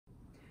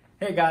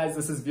Hey guys,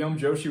 this is Vyom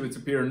Joshi with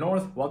Superior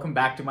North. Welcome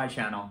back to my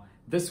channel.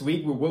 This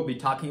week we will be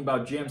talking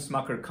about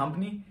Smucker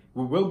Company.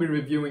 We will be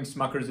reviewing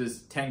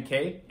Smucker's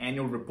 10K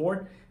annual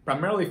report,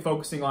 primarily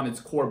focusing on its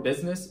core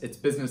business, its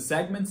business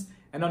segments,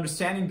 and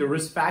understanding the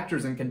risk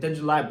factors and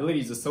contingent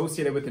liabilities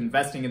associated with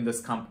investing in this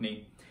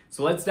company.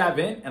 So let's dive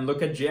in and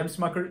look at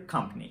Smucker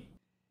Company.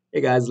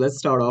 Hey guys, let's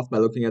start off by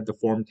looking at the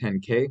Form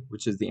 10K,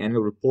 which is the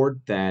annual report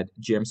that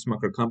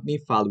Smucker Company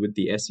filed with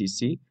the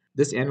SEC.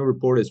 This annual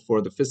report is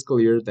for the fiscal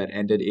year that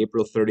ended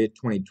April 30th,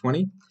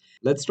 2020.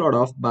 Let's start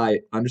off by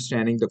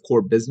understanding the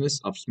core business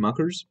of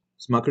Smucker's.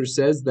 Smucker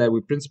says that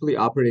we principally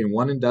operate in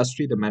one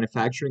industry, the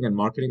manufacturing and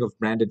marketing of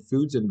branded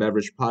foods and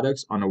beverage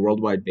products on a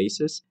worldwide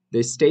basis.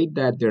 They state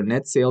that their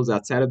net sales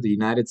outside of the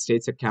United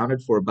States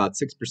accounted for about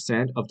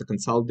 6% of the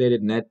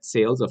consolidated net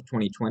sales of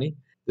 2020.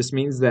 This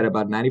means that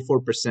about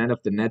 94%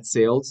 of the net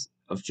sales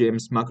of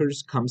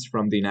Smucker's comes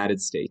from the United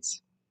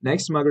States.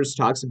 Next, Smucker's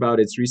talks about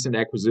its recent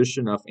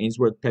acquisition of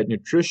Ainsworth Pet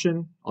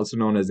Nutrition, also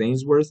known as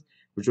Ainsworth,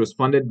 which was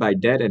funded by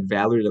debt and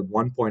valued at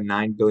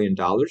 $1.9 billion.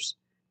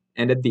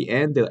 And at the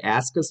end, they'll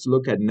ask us to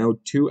look at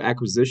Note 2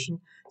 acquisition.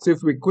 So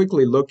if we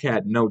quickly look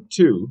at Note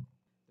 2,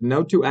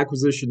 Note 2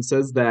 acquisition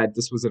says that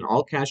this was an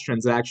all-cash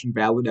transaction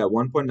valued at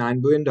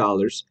 $1.9 billion.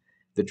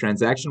 The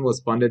transaction was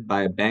funded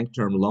by a bank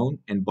term loan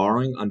and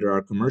borrowing under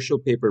our commercial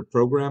paper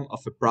program of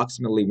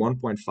approximately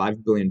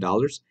 $1.5 billion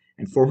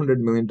and $400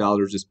 million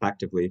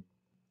respectively.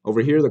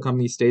 Over here, the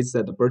company states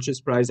that the purchase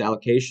price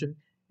allocation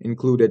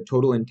included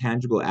total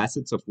intangible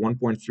assets of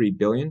 $1.3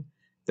 billion.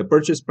 The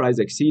purchase price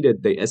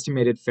exceeded the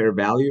estimated fair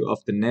value of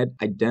the net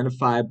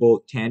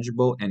identifiable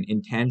tangible and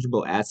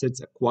intangible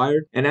assets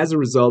acquired, and as a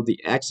result, the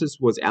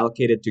excess was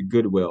allocated to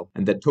goodwill,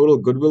 and the total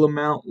goodwill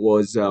amount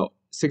was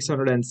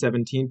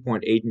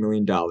 $617.8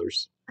 million.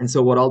 And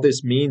so what all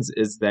this means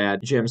is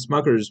that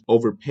Smucker's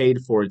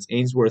overpaid for its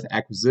Ainsworth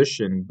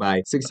acquisition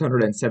by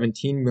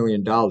 $617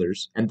 million,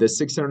 and the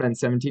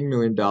 $617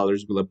 million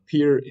will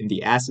appear in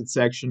the asset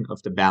section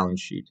of the balance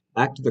sheet.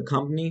 Back to the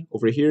company,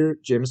 over here,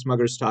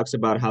 Smucker's talks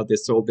about how they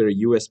sold their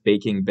U.S.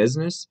 baking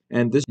business,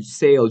 and this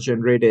sale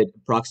generated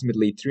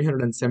approximately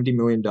 $370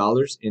 million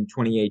in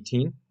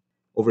 2018.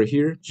 Over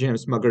here,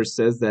 Smucker's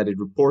says that it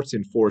reports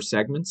in 4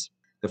 segments.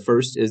 The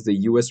first is the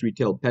U.S.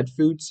 retail pet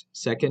foods,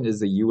 second is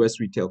the U.S.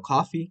 retail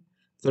coffee,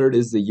 third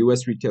is the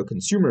U.S. retail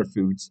consumer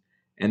foods,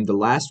 and the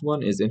last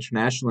one is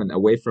international and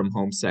away from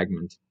home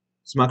segment.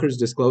 Smucker's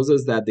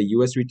discloses that the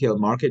U.S. retail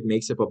market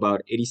makes up about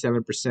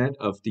 87%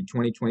 of the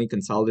 2020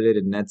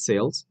 consolidated net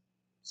sales.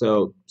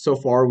 So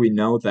far we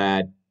know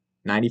that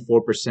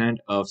 94%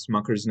 of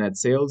Smucker's net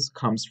sales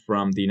comes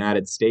from the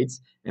United States,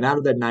 and out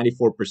of that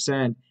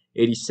 94%,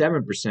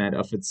 87%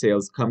 of its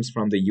sales comes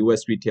from the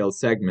U.S. retail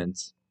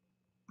segments.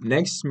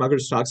 Next,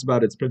 Smucker's talks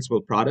about its principal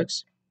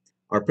products.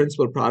 Our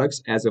principal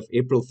products as of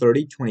April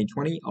 30,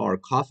 2020 are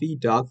coffee,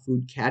 dog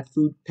food, cat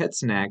food, pet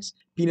snacks,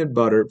 peanut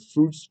butter,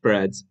 fruit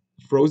spreads,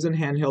 frozen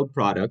handheld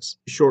products,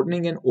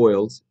 shortening and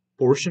oils,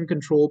 portion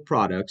control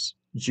products,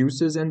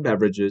 juices and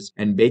beverages,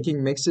 and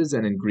baking mixes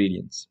and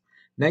ingredients.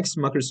 Next,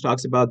 Smucker's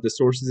talks about the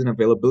sources and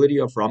availability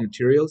of raw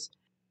materials.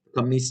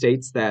 The company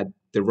states that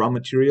the raw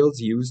materials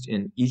used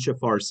in each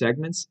of our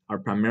segments are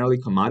primarily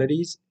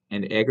commodities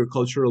and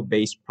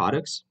agricultural-based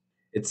products.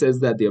 It says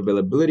that the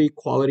availability,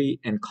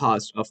 quality, and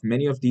cost of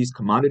many of these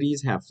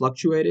commodities have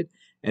fluctuated,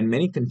 and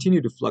many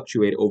continue to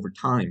fluctuate over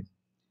time.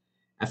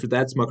 After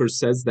that, Smucker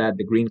says that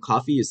the green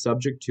coffee is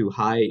subject to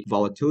high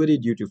volatility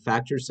due to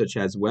factors such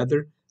as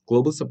weather,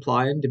 global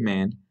supply and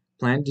demand,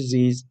 plant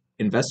disease,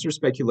 investor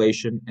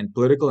speculation, and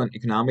political and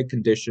economic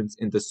conditions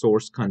in the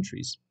source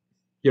countries.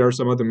 Here are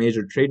some of the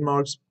major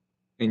trademarks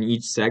in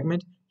each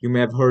segment. You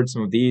may have heard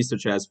some of these,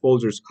 such as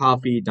Folgers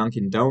Coffee,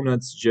 Dunkin'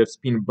 Donuts, Jif's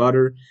Peanut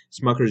Butter,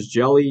 Smucker's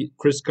Jelly,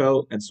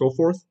 Crisco, and so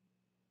forth.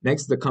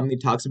 Next, the company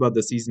talks about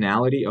the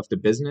seasonality of the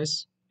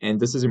business,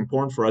 and this is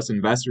important for us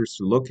investors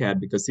to look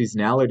at because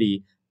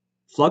seasonality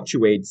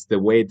fluctuates the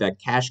way that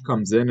cash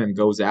comes in and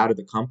goes out of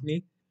the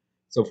company.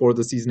 So for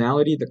the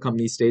seasonality, the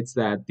company states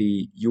that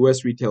the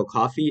U.S. retail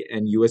coffee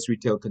and U.S.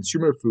 retail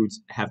consumer foods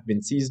have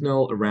been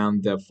seasonal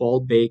around the fall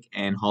bake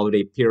and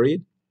holiday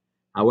period.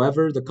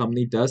 However, the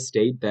company does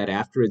state that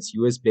after its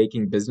U.S.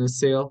 baking business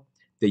sale,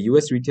 the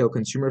U.S. retail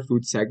consumer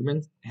food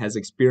segment has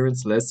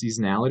experienced less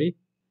seasonality.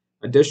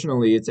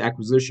 Additionally, its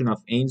acquisition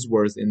of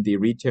Ainsworth in the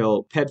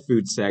retail pet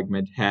food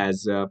segment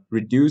has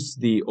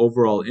reduced the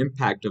overall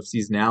impact of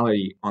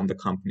seasonality on the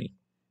company.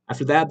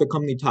 After that, the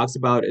company talks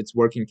about its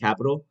working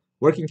capital.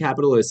 Working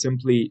capital is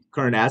simply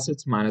current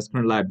assets minus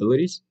current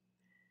liabilities.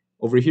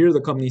 Over here,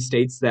 the company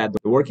states that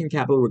the working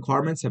capital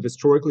requirements have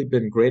historically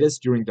been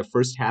greatest during the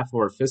first half of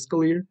our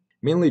fiscal year,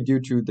 mainly due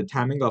to the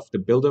timing of the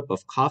buildup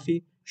of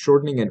coffee,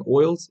 shortening and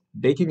oils,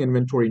 baking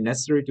inventory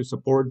necessary to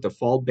support the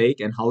fall bake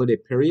and holiday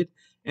period,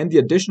 and the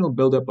additional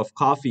buildup of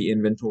coffee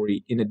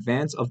inventory in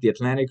advance of the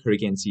Atlantic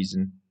hurricane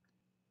season.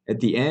 At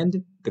the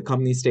end, the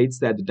company states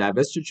that the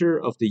divestiture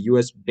of the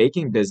U.S.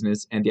 baking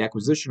business and the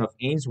acquisition of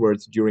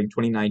Ainsworth during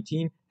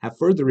 2019 have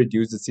further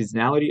reduced the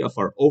seasonality of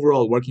our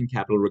overall working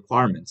capital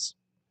requirements.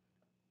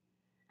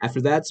 After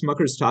that,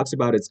 Smucker's talks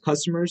about its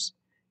customers,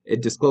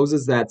 It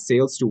discloses that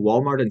sales to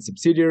Walmart and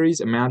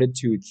subsidiaries amounted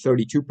to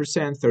 32%,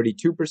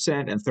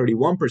 32%, and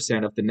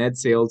 31% of the net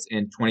sales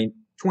in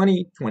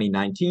 2020,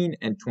 2019,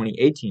 and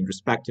 2018,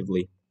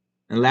 respectively.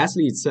 And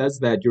lastly, it says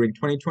that during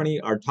 2020,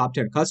 our top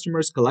 10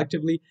 customers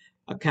collectively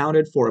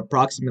accounted for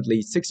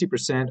approximately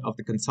 60% of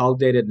the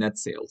consolidated net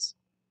sales.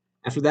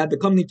 After that, the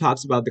company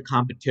talks about the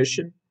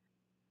competition.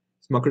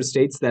 Smucker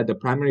states that the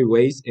primary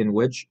ways in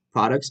which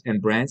products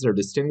and brands are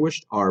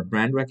distinguished are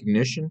brand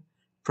recognition,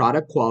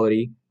 product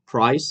quality,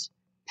 price,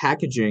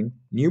 packaging,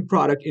 new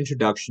product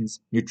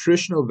introductions,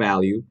 nutritional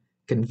value,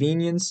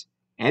 convenience,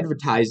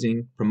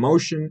 advertising,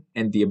 promotion,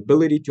 and the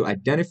ability to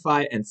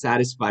identify and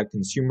satisfy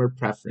consumer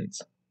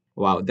preference.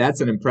 Wow,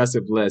 that's an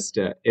impressive list.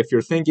 If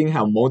you're thinking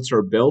how moats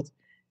are built,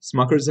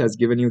 Smucker's has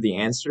given you the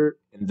answer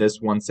in this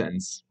one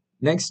sentence.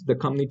 Next, the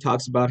company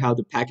talks about how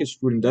the packaged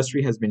food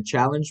industry has been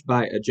challenged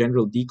by a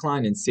general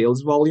decline in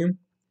sales volume.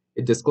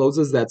 It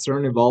discloses that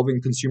certain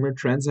evolving consumer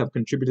trends have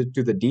contributed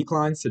to the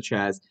decline, such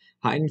as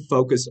heightened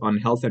focus on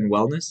health and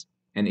wellness,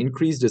 an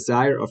increased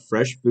desire of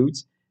fresh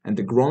foods, and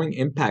the growing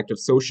impact of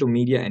social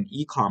media and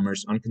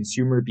e-commerce on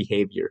consumer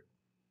behavior.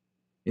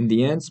 In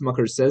the end,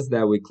 Smucker says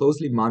that we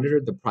closely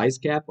monitor the price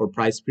gap or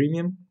price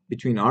premium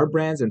between our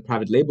brands and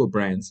private label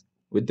brands,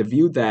 with the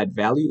view that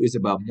value is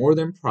about more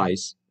than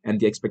price, and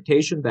the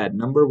expectation that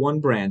number one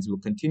brands will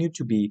continue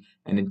to be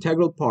an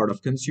integral part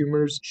of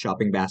consumers'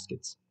 shopping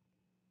baskets.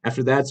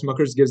 After that,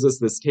 Smucker's gives us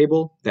this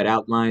table that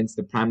outlines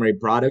the primary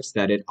products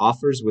that it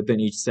offers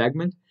within each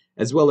segment,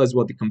 as well as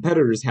what the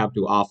competitors have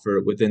to offer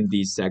within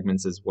these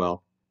segments as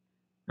well.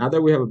 Now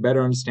that we have a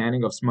better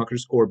understanding of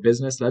Smucker's core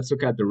business, let's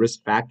look at the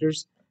risk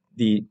factors.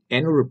 The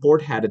annual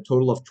report had a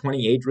total of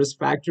 28 risk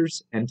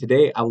factors, and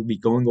today I will be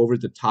going over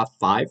the top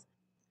 5.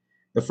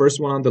 The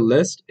first one on the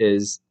list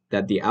is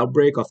that the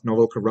outbreak of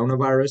novel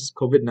coronavirus,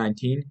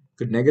 COVID-19,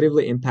 could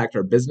negatively impact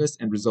our business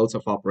and results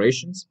of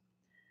operations.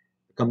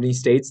 The company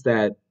states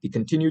that the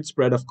continued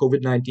spread of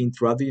COVID-19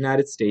 throughout the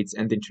United States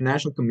and the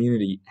international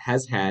community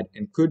has had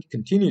and could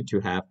continue to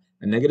have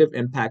a negative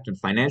impact on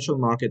financial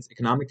markets,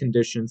 economic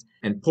conditions,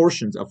 and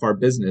portions of our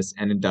business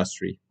and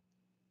industry.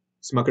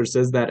 Smucker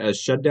says that a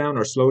shutdown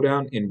or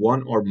slowdown in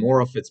one or more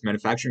of its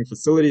manufacturing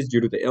facilities due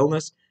to the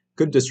illness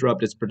could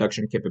disrupt its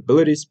production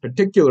capabilities,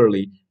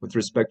 particularly with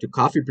respect to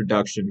coffee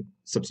production,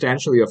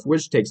 substantially of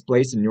which takes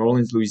place in New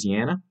Orleans,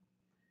 Louisiana.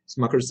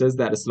 Smucker says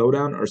that a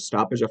slowdown or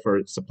stoppage of our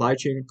supply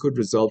chain could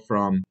result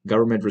from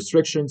government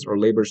restrictions or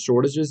labor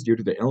shortages due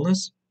to the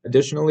illness.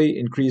 Additionally,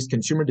 increased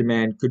consumer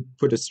demand could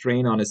put a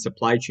strain on its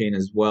supply chain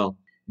as well.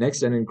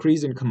 Next, an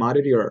increase in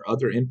commodity or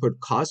other input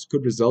costs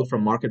could result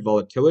from market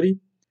volatility.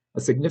 A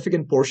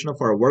significant portion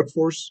of our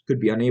workforce could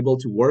be unable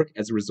to work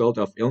as a result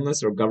of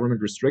illness or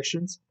government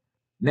restrictions.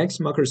 Next,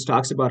 Smucker's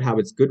talks about how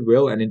its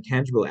goodwill and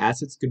intangible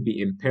assets could be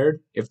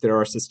impaired if there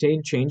are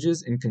sustained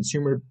changes in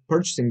consumer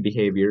purchasing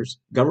behaviors,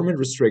 government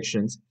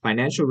restrictions,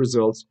 financial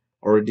results,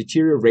 or a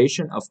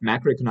deterioration of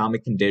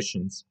macroeconomic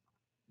conditions.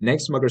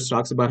 Next, Smucker's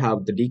talks about how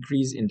the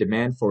decrease in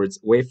demand for its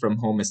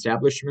away-from-home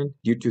establishment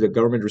due to the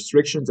government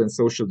restrictions and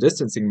social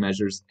distancing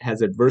measures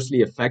has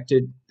adversely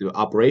affected the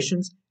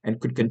operations and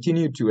could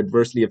continue to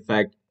adversely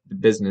affect the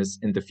business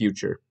in the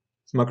future.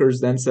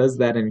 Smucker's then says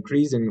that an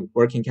increase in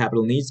working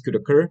capital needs could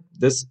occur.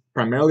 This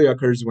primarily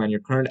occurs when your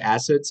current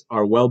assets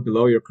are well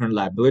below your current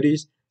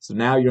liabilities. So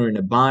now you're in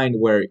a bind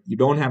where you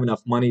don't have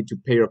enough money to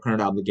pay your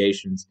current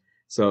obligations.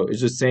 So it's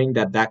just saying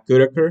that that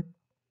could occur.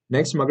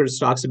 Next, Smucker's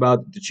talks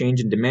about the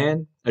change in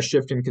demand, a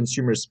shift in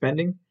consumer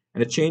spending,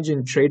 and a change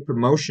in trade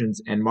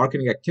promotions and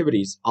marketing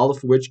activities, all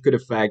of which could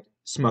affect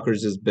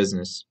Smucker's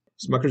business.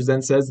 Smucker's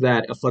then says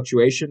that a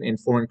fluctuation in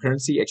foreign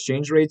currency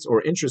exchange rates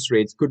or interest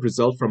rates could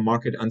result from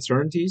market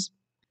uncertainties.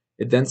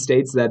 It then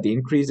states that the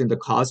increase in the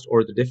cost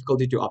or the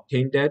difficulty to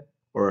obtain debt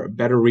or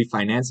better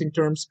refinancing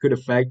terms could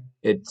affect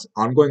its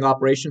ongoing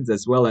operations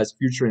as well as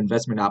future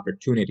investment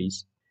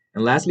opportunities.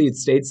 And lastly, it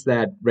states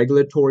that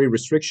regulatory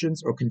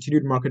restrictions or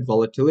continued market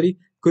volatility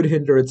could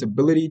hinder its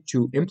ability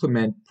to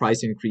implement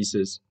price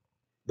increases.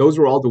 Those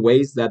were all the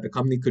ways that the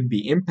company could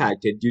be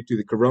impacted due to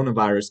the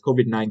coronavirus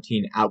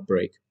COVID-19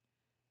 outbreak.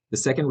 The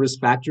second risk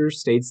factor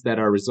states that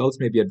our results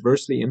may be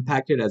adversely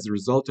impacted as a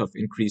result of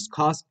increased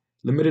costs,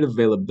 limited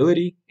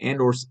availability,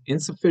 and/or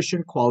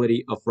insufficient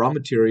quality of raw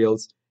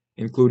materials,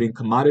 including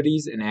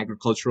commodities and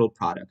agricultural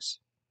products.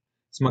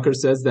 Smucker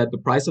says that the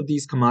price of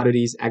these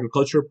commodities,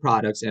 agricultural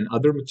products, and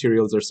other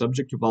materials are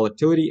subject to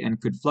volatility and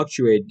could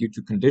fluctuate due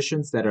to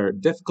conditions that are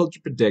difficult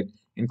to predict,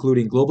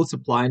 including global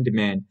supply and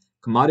demand,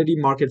 commodity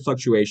market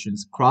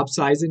fluctuations, crop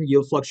size and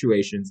yield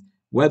fluctuations,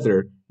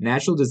 weather,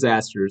 natural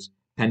disasters,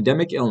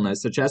 pandemic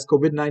illness such as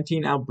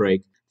COVID-19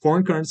 outbreak,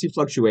 foreign currency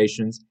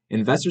fluctuations,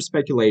 investor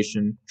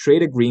speculation,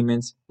 trade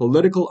agreements,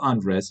 political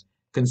unrest,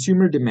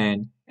 consumer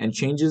demand, and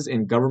changes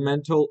in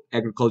governmental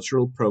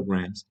agricultural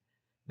programs.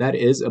 That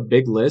is a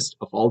big list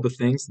of all the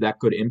things that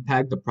could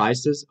impact the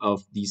prices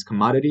of these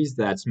commodities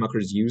that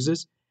Smucker's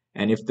uses.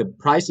 And if the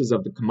prices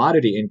of the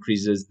commodity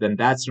increases, then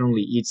that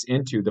certainly eats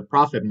into the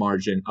profit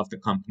margin of the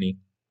company.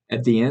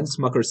 At the end,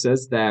 Smucker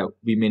says that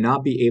we may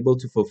not be able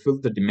to fulfill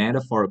the demand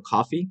of our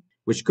coffee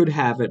which could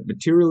have a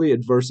materially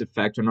adverse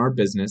effect on our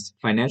business,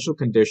 financial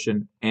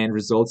condition, and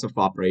results of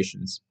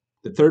operations.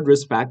 The third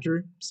risk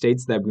factor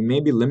states that we may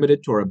be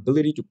limited to our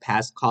ability to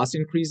pass cost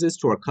increases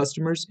to our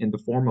customers in the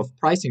form of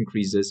price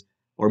increases,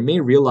 or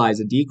may realize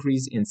a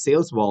decrease in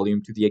sales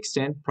volume to the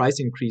extent price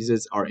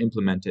increases are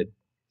implemented.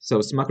 So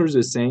Smuckers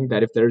is saying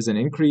that if there is an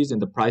increase in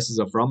the prices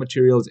of raw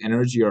materials,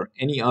 energy, or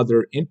any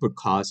other input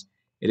costs,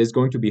 it is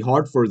going to be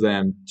hard for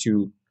them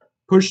to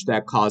push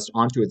that cost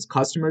onto its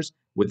customers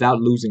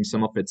without losing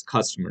some of its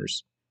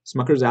customers.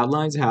 Smuckers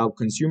outlines how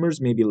consumers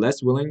may be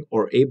less willing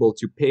or able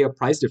to pay a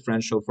price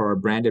differential for our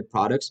branded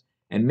products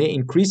and may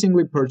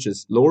increasingly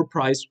purchase lower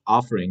priced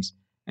offerings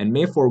and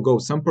may forego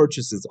some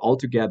purchases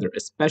altogether,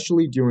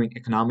 especially during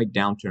economic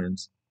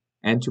downturns.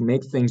 And to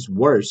make things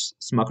worse,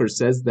 Smucker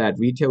says that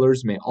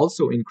retailers may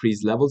also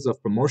increase levels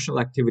of promotional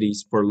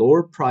activities for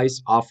lower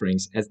price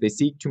offerings as they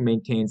seek to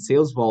maintain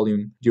sales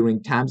volume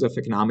during times of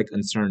economic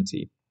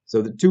uncertainty.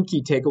 So the two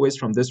key takeaways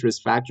from this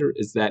risk factor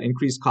is that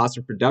increased cost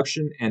of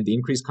production and the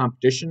increased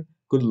competition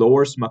could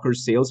lower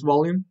Smucker's sales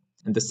volume.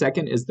 And the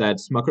second is that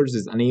Smucker's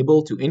is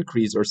unable to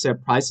increase or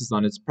set prices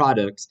on its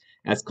products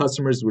as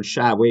customers would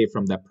shy away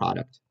from that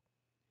product.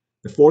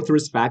 The fourth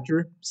risk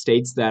factor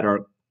states that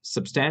our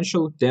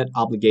substantial debt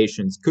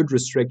obligations could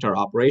restrict our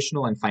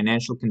operational and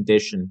financial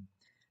condition.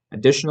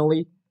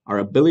 Additionally, our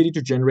ability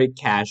to generate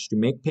cash to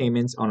make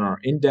payments on our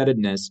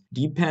indebtedness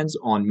depends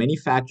on many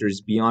factors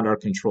beyond our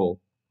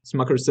control.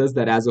 Smucker says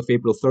that as of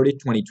April 30,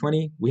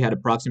 2020, we had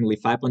approximately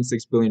 $5.6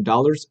 billion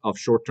of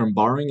short-term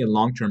borrowing and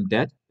long-term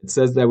debt. It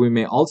says that we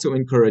may also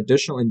incur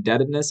additional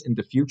indebtedness in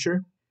the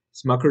future.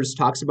 Smuckers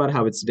talks about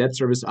how its debt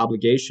service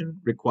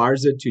obligation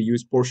requires it to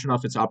use portion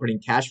of its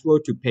operating cash flow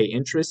to pay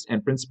interest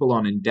and principal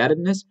on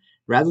indebtedness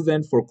rather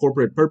than for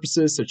corporate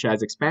purposes such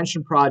as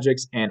expansion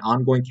projects and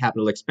ongoing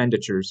capital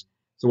expenditures.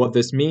 So what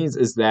this means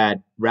is that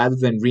rather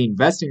than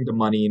reinvesting the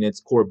money in its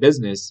core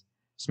business,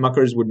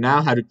 Smuckers would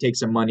now have to take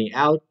some money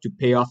out to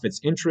pay off its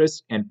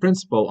interest and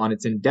principal on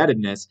its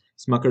indebtedness.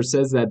 Smucker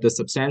says that the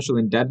substantial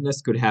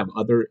indebtedness could have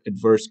other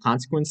adverse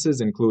consequences,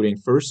 including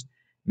first,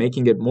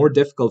 making it more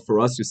difficult for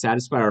us to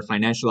satisfy our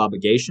financial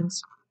obligations.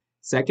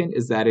 Second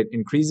is that it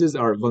increases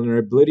our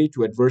vulnerability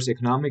to adverse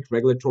economic,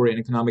 regulatory, and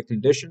economic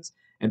conditions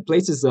and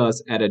places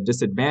us at a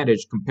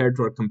disadvantage compared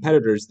to our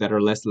competitors that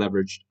are less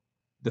leveraged.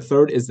 The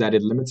third is that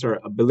it limits our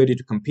ability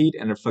to compete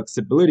and our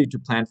flexibility to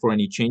plan for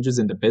any changes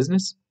in the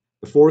business.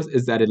 The fourth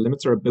is that it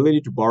limits our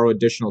ability to borrow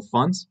additional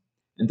funds.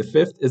 And the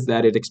fifth is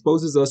that it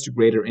exposes us to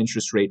greater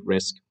interest rate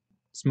risk.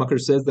 Smucker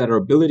says that our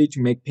ability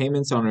to make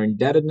payments on our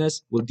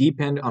indebtedness will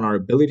depend on our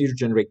ability to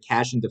generate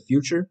cash in the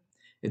future.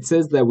 It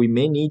says that we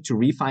may need to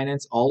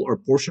refinance all or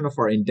portion of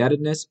our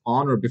indebtedness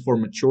on or before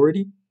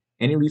maturity.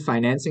 Any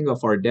refinancing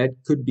of our debt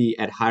could be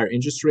at higher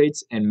interest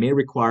rates and may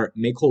require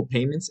make-whole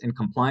payments and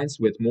compliance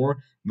with more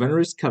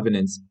onerous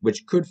covenants,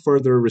 which could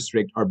further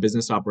restrict our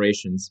business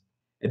operations.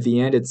 At the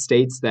end, it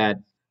states that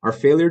our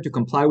failure to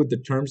comply with the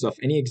terms of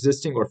any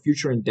existing or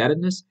future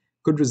indebtedness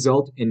could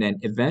result in an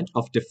event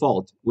of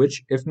default,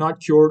 which, if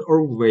not cured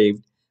or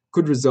waived,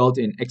 could result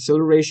in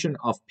acceleration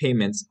of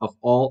payments of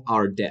all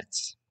our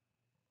debts.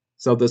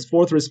 So this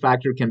fourth risk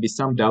factor can be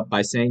summed up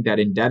by saying that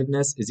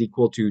indebtedness is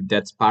equal to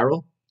debt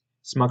spiral.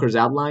 Smucker's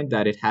outlined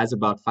that it has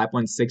about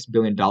 $5.6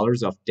 billion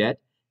of debt,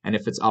 and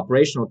if its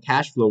operational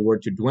cash flow were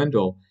to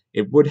dwindle,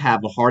 it would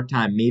have a hard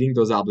time meeting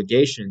those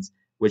obligations,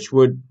 which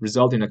would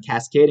result in a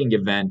cascading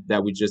event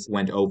that we just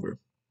went over.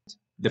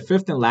 The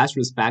fifth and last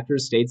risk factor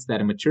states that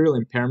a material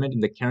impairment in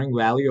the carrying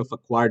value of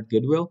acquired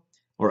goodwill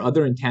or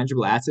other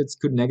intangible assets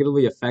could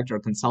negatively affect our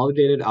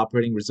consolidated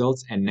operating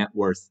results and net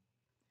worth.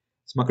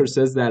 Smucker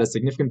says that a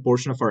significant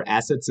portion of our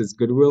assets is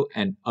goodwill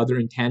and other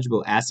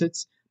intangible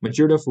assets,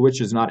 majority of which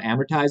is not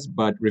amortized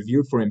but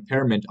reviewed for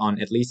impairment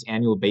on at least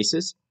annual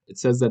basis. It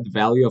says that the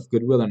value of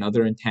goodwill and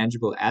other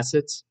intangible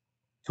assets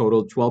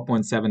totaled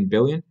 $12.7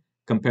 billion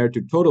compared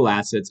to total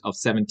assets of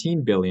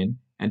 $17 billion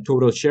and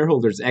total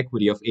shareholders'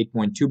 equity of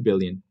 $8.2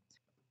 billion.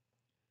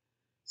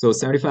 So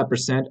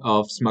 75%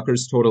 of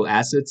Smucker's total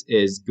assets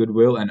is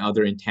goodwill and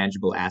other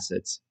intangible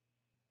assets.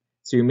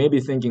 So you may be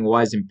thinking,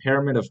 why is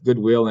impairment of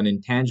goodwill and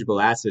intangible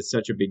assets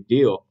such a big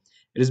deal?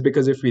 It is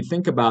because if we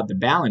think about the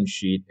balance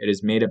sheet, it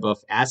is made up of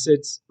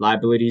assets,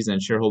 liabilities,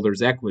 and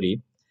shareholders'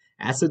 equity.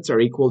 Assets are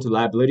equal to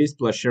liabilities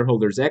plus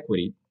shareholders'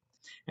 equity.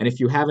 And if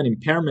you have an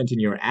impairment in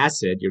your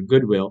asset, your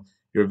goodwill,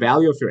 your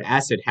value of your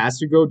asset has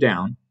to go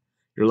down.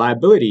 Your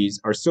liabilities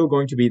are still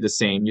going to be the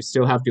same. You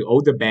still have to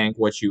owe the bank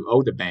what you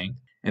owe the bank.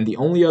 And the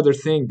only other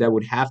thing that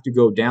would have to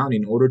go down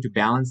in order to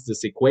balance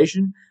this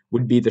equation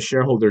would be the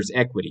shareholders'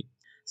 equity.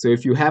 So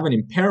if you have an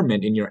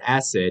impairment in your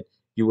asset,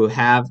 you will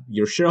have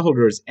your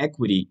shareholders'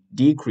 equity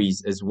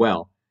decrease as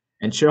well.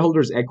 And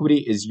shareholders'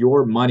 equity is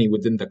your money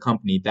within the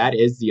company. That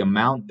is the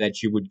amount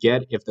that you would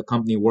get if the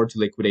company were to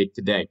liquidate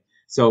today.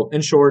 So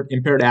in short,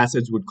 impaired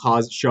assets would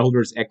cause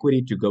shareholders'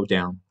 equity to go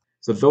down.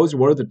 So those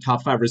were the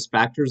top 5 risk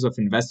factors of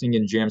investing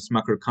in SJM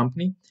Smucker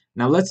Company.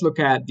 Now let's look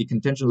at the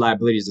contingent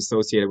liabilities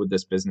associated with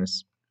this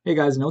business. Hey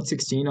guys, note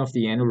 16 of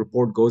the annual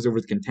report goes over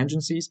the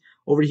contingencies.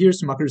 Over here,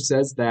 Smucker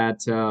says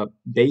that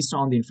based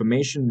on the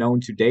information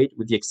known to date,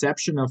 with the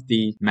exception of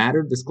the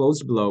matter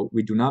disclosed below,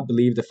 we do not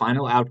believe the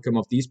final outcome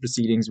of these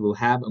proceedings will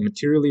have a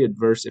materially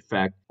adverse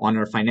effect on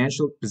our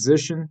financial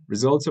position,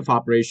 results of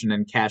operation,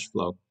 and cash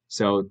flow.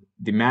 So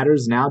the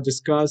matters now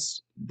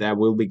discussed that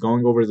we'll be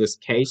going over this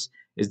case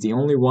is the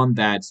only one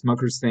that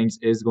Smucker thinks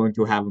is going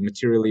to have a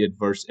materially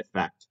adverse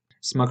effect.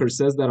 Smucker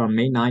says that on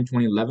May 9,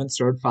 2011,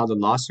 CERT filed a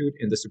lawsuit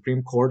in the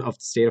Supreme Court of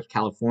the state of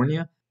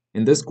California.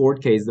 In this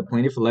court case, the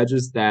plaintiff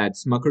alleges that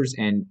Smuckers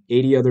and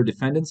 80 other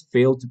defendants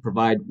failed to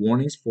provide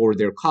warnings for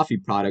their coffee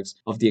products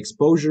of the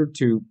exposure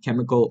to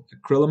chemical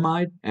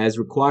acrylamide as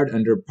required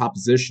under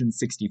Proposition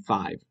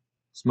 65.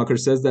 Smucker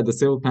says that the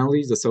civil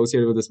penalties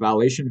associated with this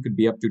violation could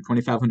be up to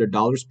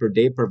 $2,500 per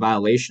day per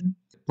violation.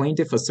 The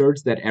plaintiff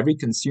asserts that every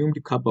consumed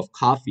cup of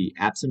coffee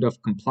absent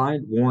of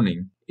compliant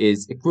warning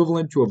is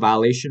equivalent to a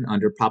violation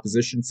under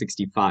Proposition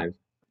 65.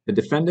 The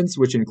defendants,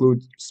 which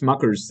include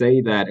Smuckers, say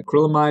that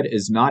acrylamide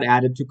is not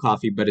added to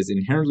coffee but is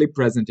inherently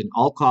present in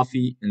all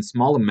coffee in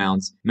small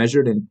amounts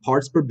measured in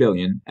parts per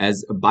billion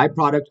as a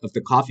byproduct of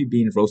the coffee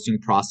bean roasting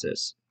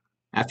process.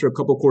 After a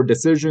couple court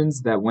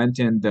decisions that went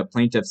in the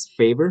plaintiff's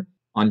favor,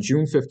 on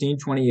June 15,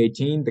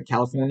 2018, the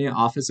California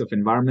Office of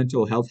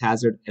Environmental Health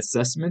Hazard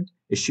Assessment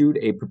issued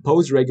a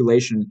proposed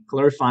regulation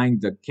clarifying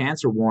the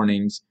cancer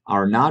warnings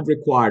are not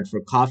required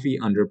for coffee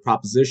under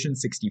Proposition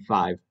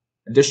 65.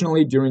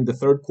 Additionally, during the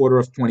third quarter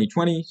of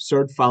 2020,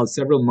 CERT filed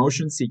several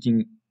motions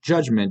seeking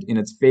judgment in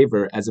its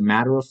favor as a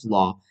matter of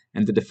law,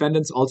 and the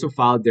defendants also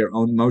filed their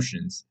own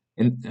motions.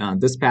 In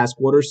this past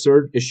quarter,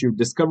 CERT issued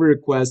discovery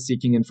requests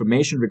seeking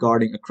information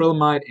regarding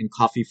acrylamide in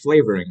coffee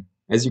flavoring.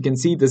 As you can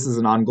see, this is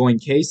an ongoing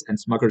case, and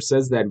Smucker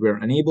says that we are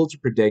unable to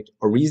predict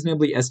or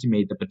reasonably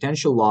estimate the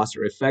potential loss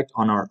or effect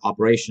on our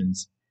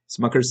operations.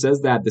 Smucker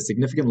says that the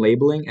significant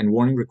labeling and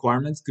warning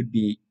requirements could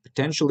be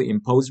potentially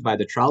imposed by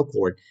the trial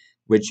court,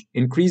 which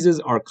increases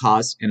our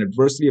costs and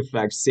adversely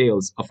affects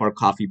sales of our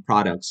coffee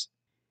products.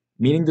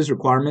 Meaning these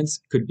requirements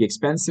could be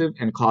expensive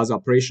and cause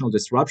operational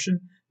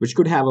disruption, which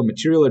could have a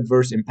material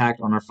adverse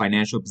impact on our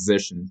financial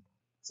position.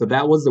 So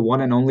that was the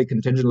one and only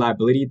contingent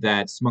liability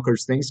that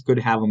Smuckers thinks could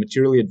have a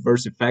materially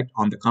adverse effect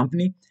on the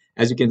company.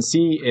 As you can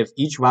see, if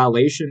each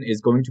violation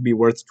is going to be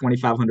worth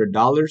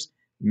 $2,500,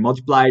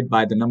 multiplied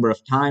by the number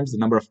of times, the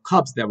number of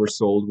cups that were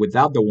sold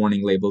without the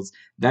warning labels,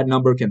 that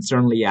number can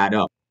certainly add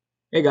up.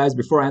 Hey guys,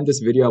 before I end this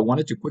video, I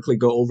wanted to quickly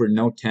go over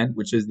Note 10,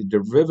 which is the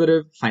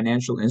derivative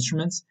financial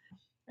instruments.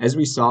 As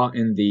we saw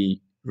in the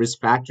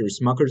risk factors,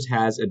 Smuckers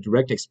has a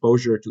direct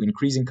exposure to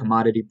increasing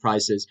commodity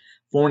prices,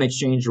 foreign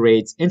exchange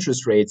rates,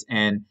 interest rates,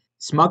 and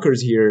Smuckers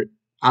here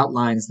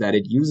outlines that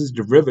it uses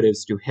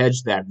derivatives to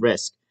hedge that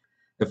risk.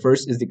 The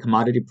first is the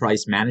commodity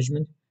price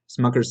management.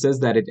 Smucker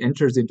says that it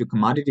enters into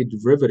commodity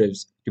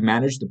derivatives to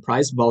manage the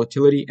price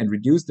volatility and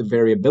reduce the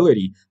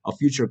variability of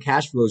future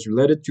cash flows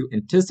related to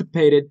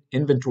anticipated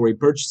inventory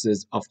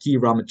purchases of key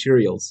raw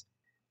materials.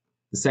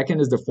 The second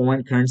is the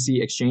foreign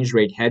currency exchange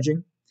rate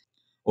hedging.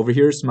 Over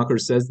here, Smucker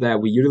says that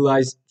we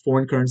utilize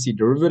foreign currency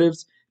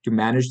derivatives to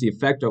manage the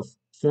effect of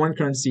foreign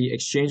currency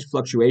exchange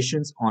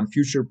fluctuations on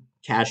future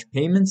cash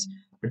payments,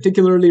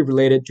 particularly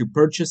related to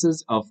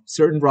purchases of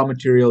certain raw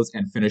materials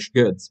and finished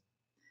goods.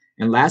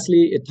 And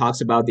lastly, it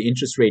talks about the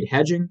interest rate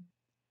hedging,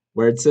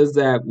 where it says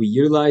that we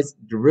utilize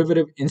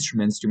derivative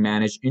instruments to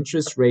manage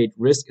interest rate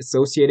risk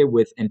associated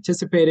with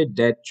anticipated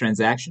debt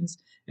transactions,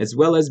 as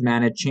well as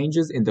manage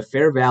changes in the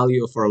fair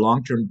value of our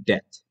long-term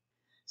debt.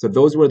 So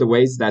those were the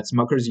ways that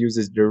Smuckers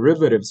uses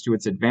derivatives to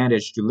its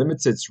advantage to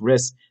limit its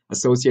risk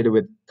associated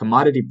with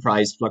commodity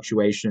price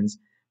fluctuations,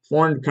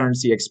 foreign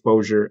currency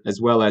exposure,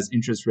 as well as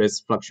interest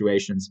risk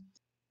fluctuations.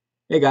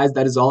 Hey guys,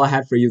 that is all I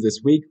had for you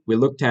this week. We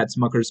looked at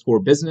Smucker's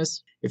core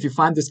business. If you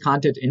find this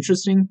content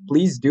interesting,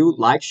 please do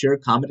like, share,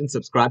 comment, and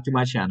subscribe to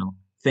my channel.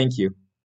 Thank you.